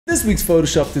This week's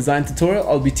Photoshop design tutorial,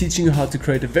 I'll be teaching you how to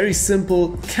create a very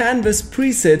simple canvas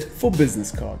preset for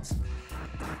business cards.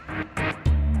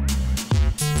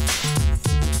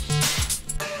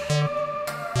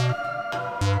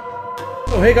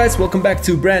 Oh hey guys, welcome back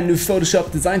to a brand new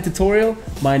Photoshop design tutorial.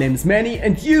 My name is Manny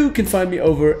and you can find me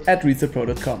over at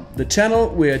reethapro.com, the channel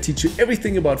where I teach you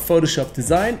everything about Photoshop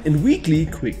design in weekly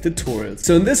quick tutorials.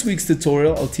 So in this week's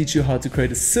tutorial, I'll teach you how to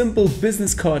create a simple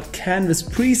business card canvas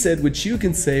preset which you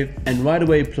can save and right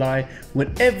away apply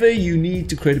whenever you need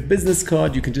to create a business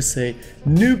card. You can just say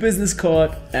new business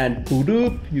card and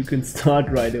you can start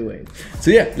right away. So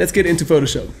yeah, let's get into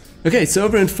Photoshop. Okay, so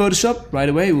over in Photoshop, right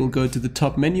away we'll go to the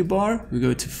top menu bar, we'll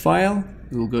go to File,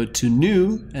 we'll go to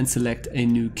New and select a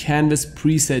new canvas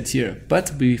preset here.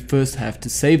 But we first have to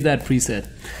save that preset.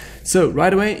 So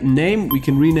right away, name, we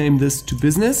can rename this to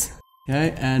business,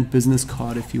 okay, and business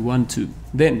card if you want to.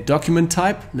 Then document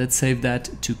type, let's save that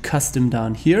to custom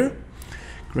down here.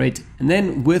 Great, and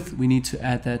then width, we need to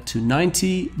add that to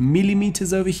 90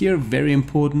 millimeters over here, very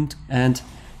important, and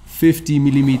 50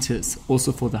 millimeters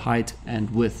also for the height and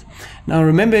width. Now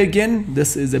remember again,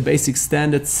 this is a basic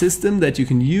standard system that you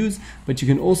can use, but you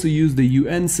can also use the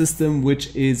UN system,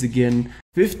 which is again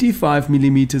 55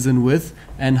 millimeters in width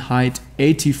and height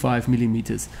 85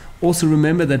 millimeters. Also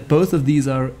remember that both of these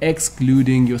are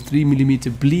excluding your 3 millimeter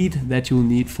bleed that you'll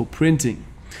need for printing.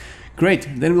 Great,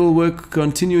 then we'll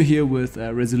continue here with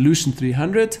resolution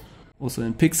 300, also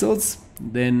in pixels,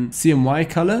 then CMY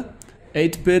color,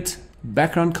 8-bit,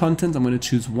 background content, I'm going to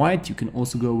choose white. You can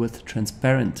also go with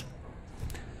transparent.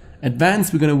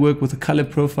 Advanced, we're going to work with a color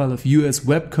profile of US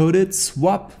web coded,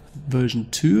 swap version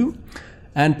 2,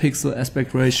 and pixel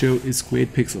aspect ratio is squared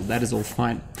pixel. That is all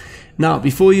fine. Now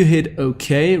before you hit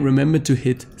OK, remember to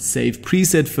hit save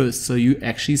preset first, so you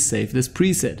actually save this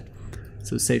preset.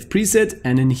 So save preset,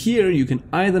 and in here you can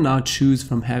either now choose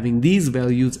from having these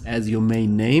values as your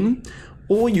main name,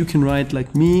 or you can write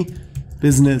like me,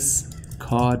 business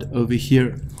card over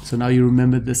here. So now you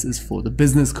remember this is for the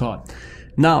business card.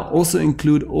 Now also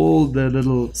include all the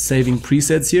little saving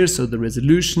presets here, so the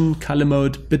resolution, color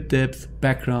mode, bit depth,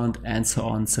 background, and so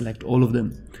on. Select all of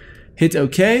them. Hit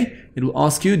OK. It will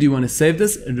ask you, do you want to save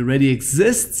this? It already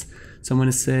exists. So I'm going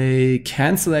to say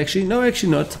cancel actually. No,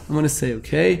 actually not. I'm going to say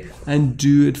OK and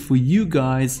do it for you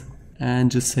guys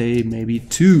and just say maybe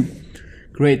 2.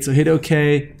 Great. So hit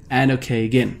OK and OK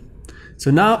again. So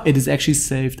now it is actually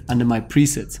saved under my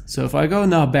presets. So if I go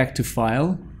now back to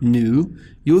File, New,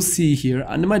 you'll see here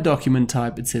under my document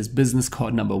type it says business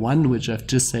card number 1, which I've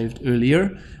just saved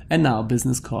earlier, and now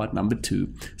business card number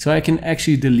 2. So I can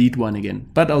actually delete one again,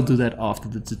 but I'll do that after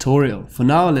the tutorial. For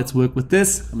now, let's work with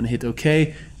this. I'm going to hit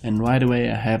OK, and right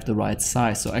away I have the right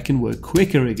size, so I can work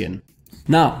quicker again.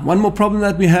 Now, one more problem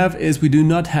that we have is we do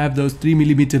not have those 3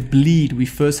 millimeter bleed. We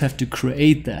first have to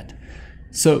create that.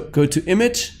 So go to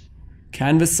Image,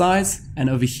 Canvas size, and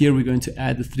over here we're going to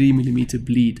add the 3 millimeter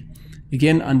bleed.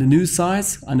 Again, under new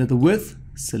size, under the width,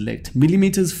 select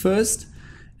millimeters first,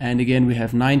 and again we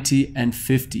have 90 and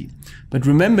 50. But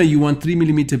remember, you want 3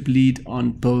 millimeter bleed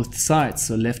on both sides,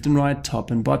 so left and right,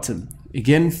 top and bottom.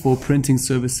 Again, for printing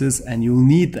services, and you'll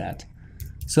need that.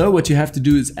 So what you have to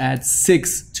do is add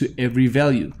 6 to every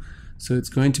value. So it's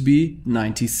going to be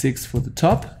 96 for the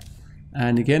top,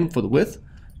 and again for the width.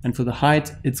 And for the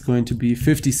height, it's going to be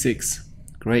 56.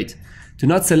 Great. Do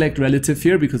not select relative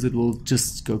here because it will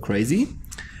just go crazy.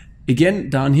 Again,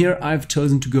 down here, I've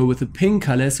chosen to go with a pink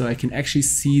color so I can actually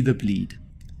see the bleed.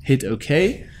 Hit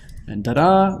OK, and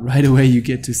ta-da, right away you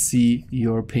get to see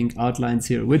your pink outlines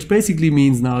here, which basically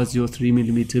means now it's your 3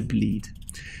 millimeter bleed.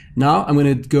 Now I'm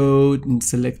going to go and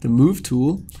select the Move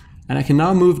tool, and I can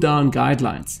now move down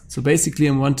guidelines. So basically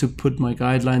I want to put my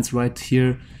guidelines right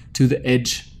here to the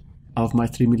edge of my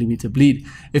 3 millimeter bleed.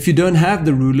 If you don't have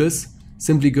the rulers,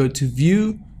 simply go to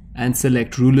View and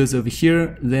select rulers over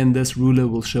here, then this ruler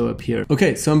will show up here.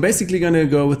 Okay, so I'm basically going to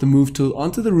go with the Move tool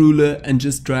onto the ruler and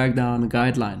just drag down a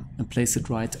guideline and place it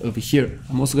right over here.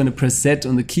 I'm also going to press Z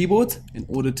on the keyboard in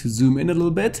order to zoom in a little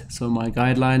bit, so my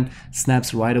guideline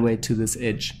snaps right away to this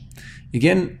edge.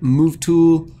 Again, Move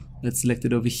tool, let's select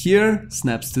it over here,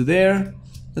 snaps to there.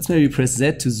 Let's maybe press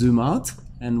Z to zoom out.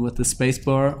 And with the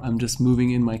spacebar, I'm just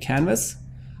moving in my canvas.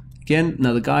 Again,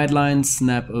 now the guidelines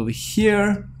snap over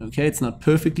here. Okay, it's not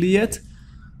perfectly yet.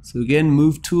 So again,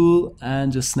 Move tool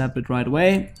and just snap it right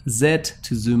away. Z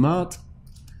to zoom out.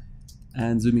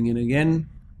 And zooming in again.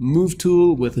 Move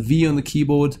tool with a V on the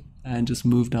keyboard and just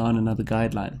move down another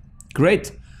guideline.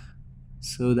 Great.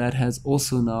 So that has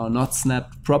also now not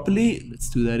snapped properly. Let's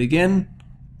do that again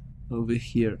over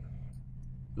here.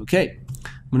 Okay,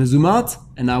 I'm gonna zoom out,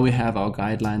 and now we have our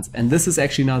guidelines. And this is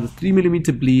actually now the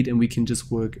 3mm bleed, and we can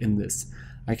just work in this.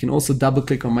 I can also double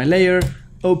click on my layer,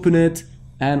 open it,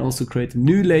 and also create a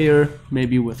new layer,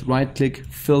 maybe with right click,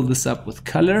 fill this up with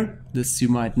color. This you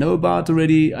might know about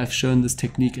already. I've shown this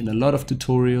technique in a lot of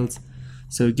tutorials.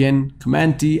 So again,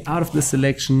 Command D out of the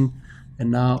selection,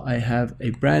 and now I have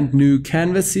a brand new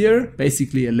canvas here,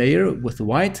 basically a layer with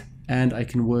white. And I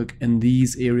can work in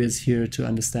these areas here to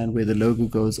understand where the logo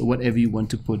goes or whatever you want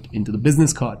to put into the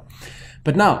business card.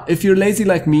 But now, if you're lazy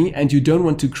like me and you don't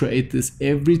want to create this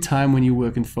every time when you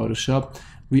work in Photoshop,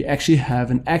 we actually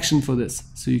have an action for this.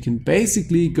 So you can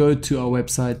basically go to our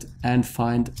website and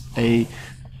find a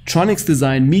Tronics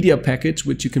Design Media package,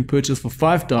 which you can purchase for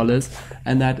 $5,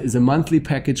 and that is a monthly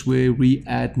package where we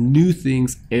add new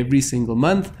things every single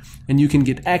month, and you can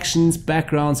get actions,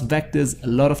 backgrounds, vectors, a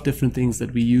lot of different things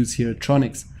that we use here at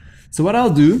Tronics. So what I'll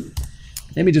do,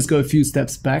 let me just go a few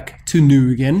steps back to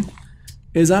new again,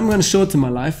 is I'm going to shorten my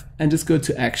life and just go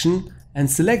to action and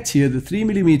select here the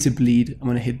 3mm bleed. I'm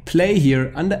going to hit play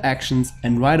here under actions,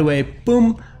 and right away,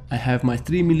 boom, I have my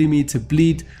 3mm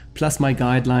bleed plus my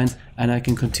guidelines, and I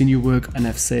can continue work, and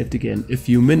I've saved again a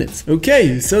few minutes.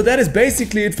 Okay, so that is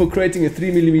basically it for creating a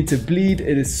 3mm bleed.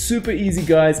 It is super easy,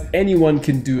 guys. Anyone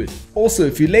can do it. Also,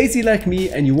 if you're lazy like me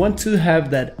and you want to have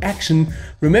that action,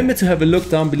 remember to have a look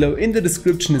down below. In the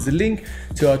description is a link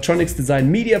to our Tronics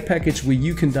Design Media package where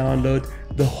you can download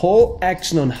the whole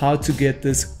action on how to get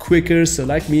this quicker. So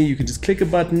like me, you can just click a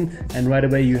button and right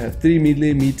away you have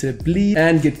 3mm bleed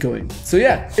and get going. So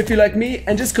yeah, if you're like me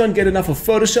and just can't get enough of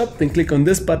Photoshop, then click on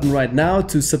this button right now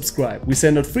to subscribe. We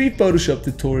send out free Photoshop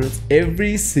tutorials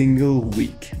every single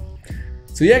week.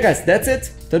 So yeah guys, that's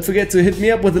it. Don't forget to hit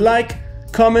me up with a like,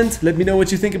 comment, let me know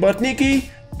what you think about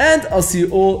Nikki, and I'll see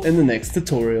you all in the next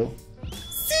tutorial.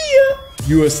 See ya!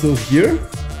 You are still here?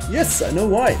 Yes, I know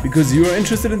why. Because you are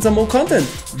interested in some more content.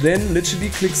 Then literally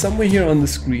click somewhere here on the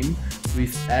screen.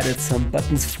 We've added some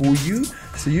buttons for you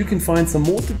so you can find some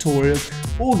more tutorials.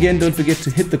 Or again, don't forget to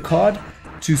hit the card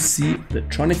to see the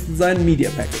Tronics Design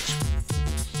Media package.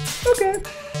 Okay.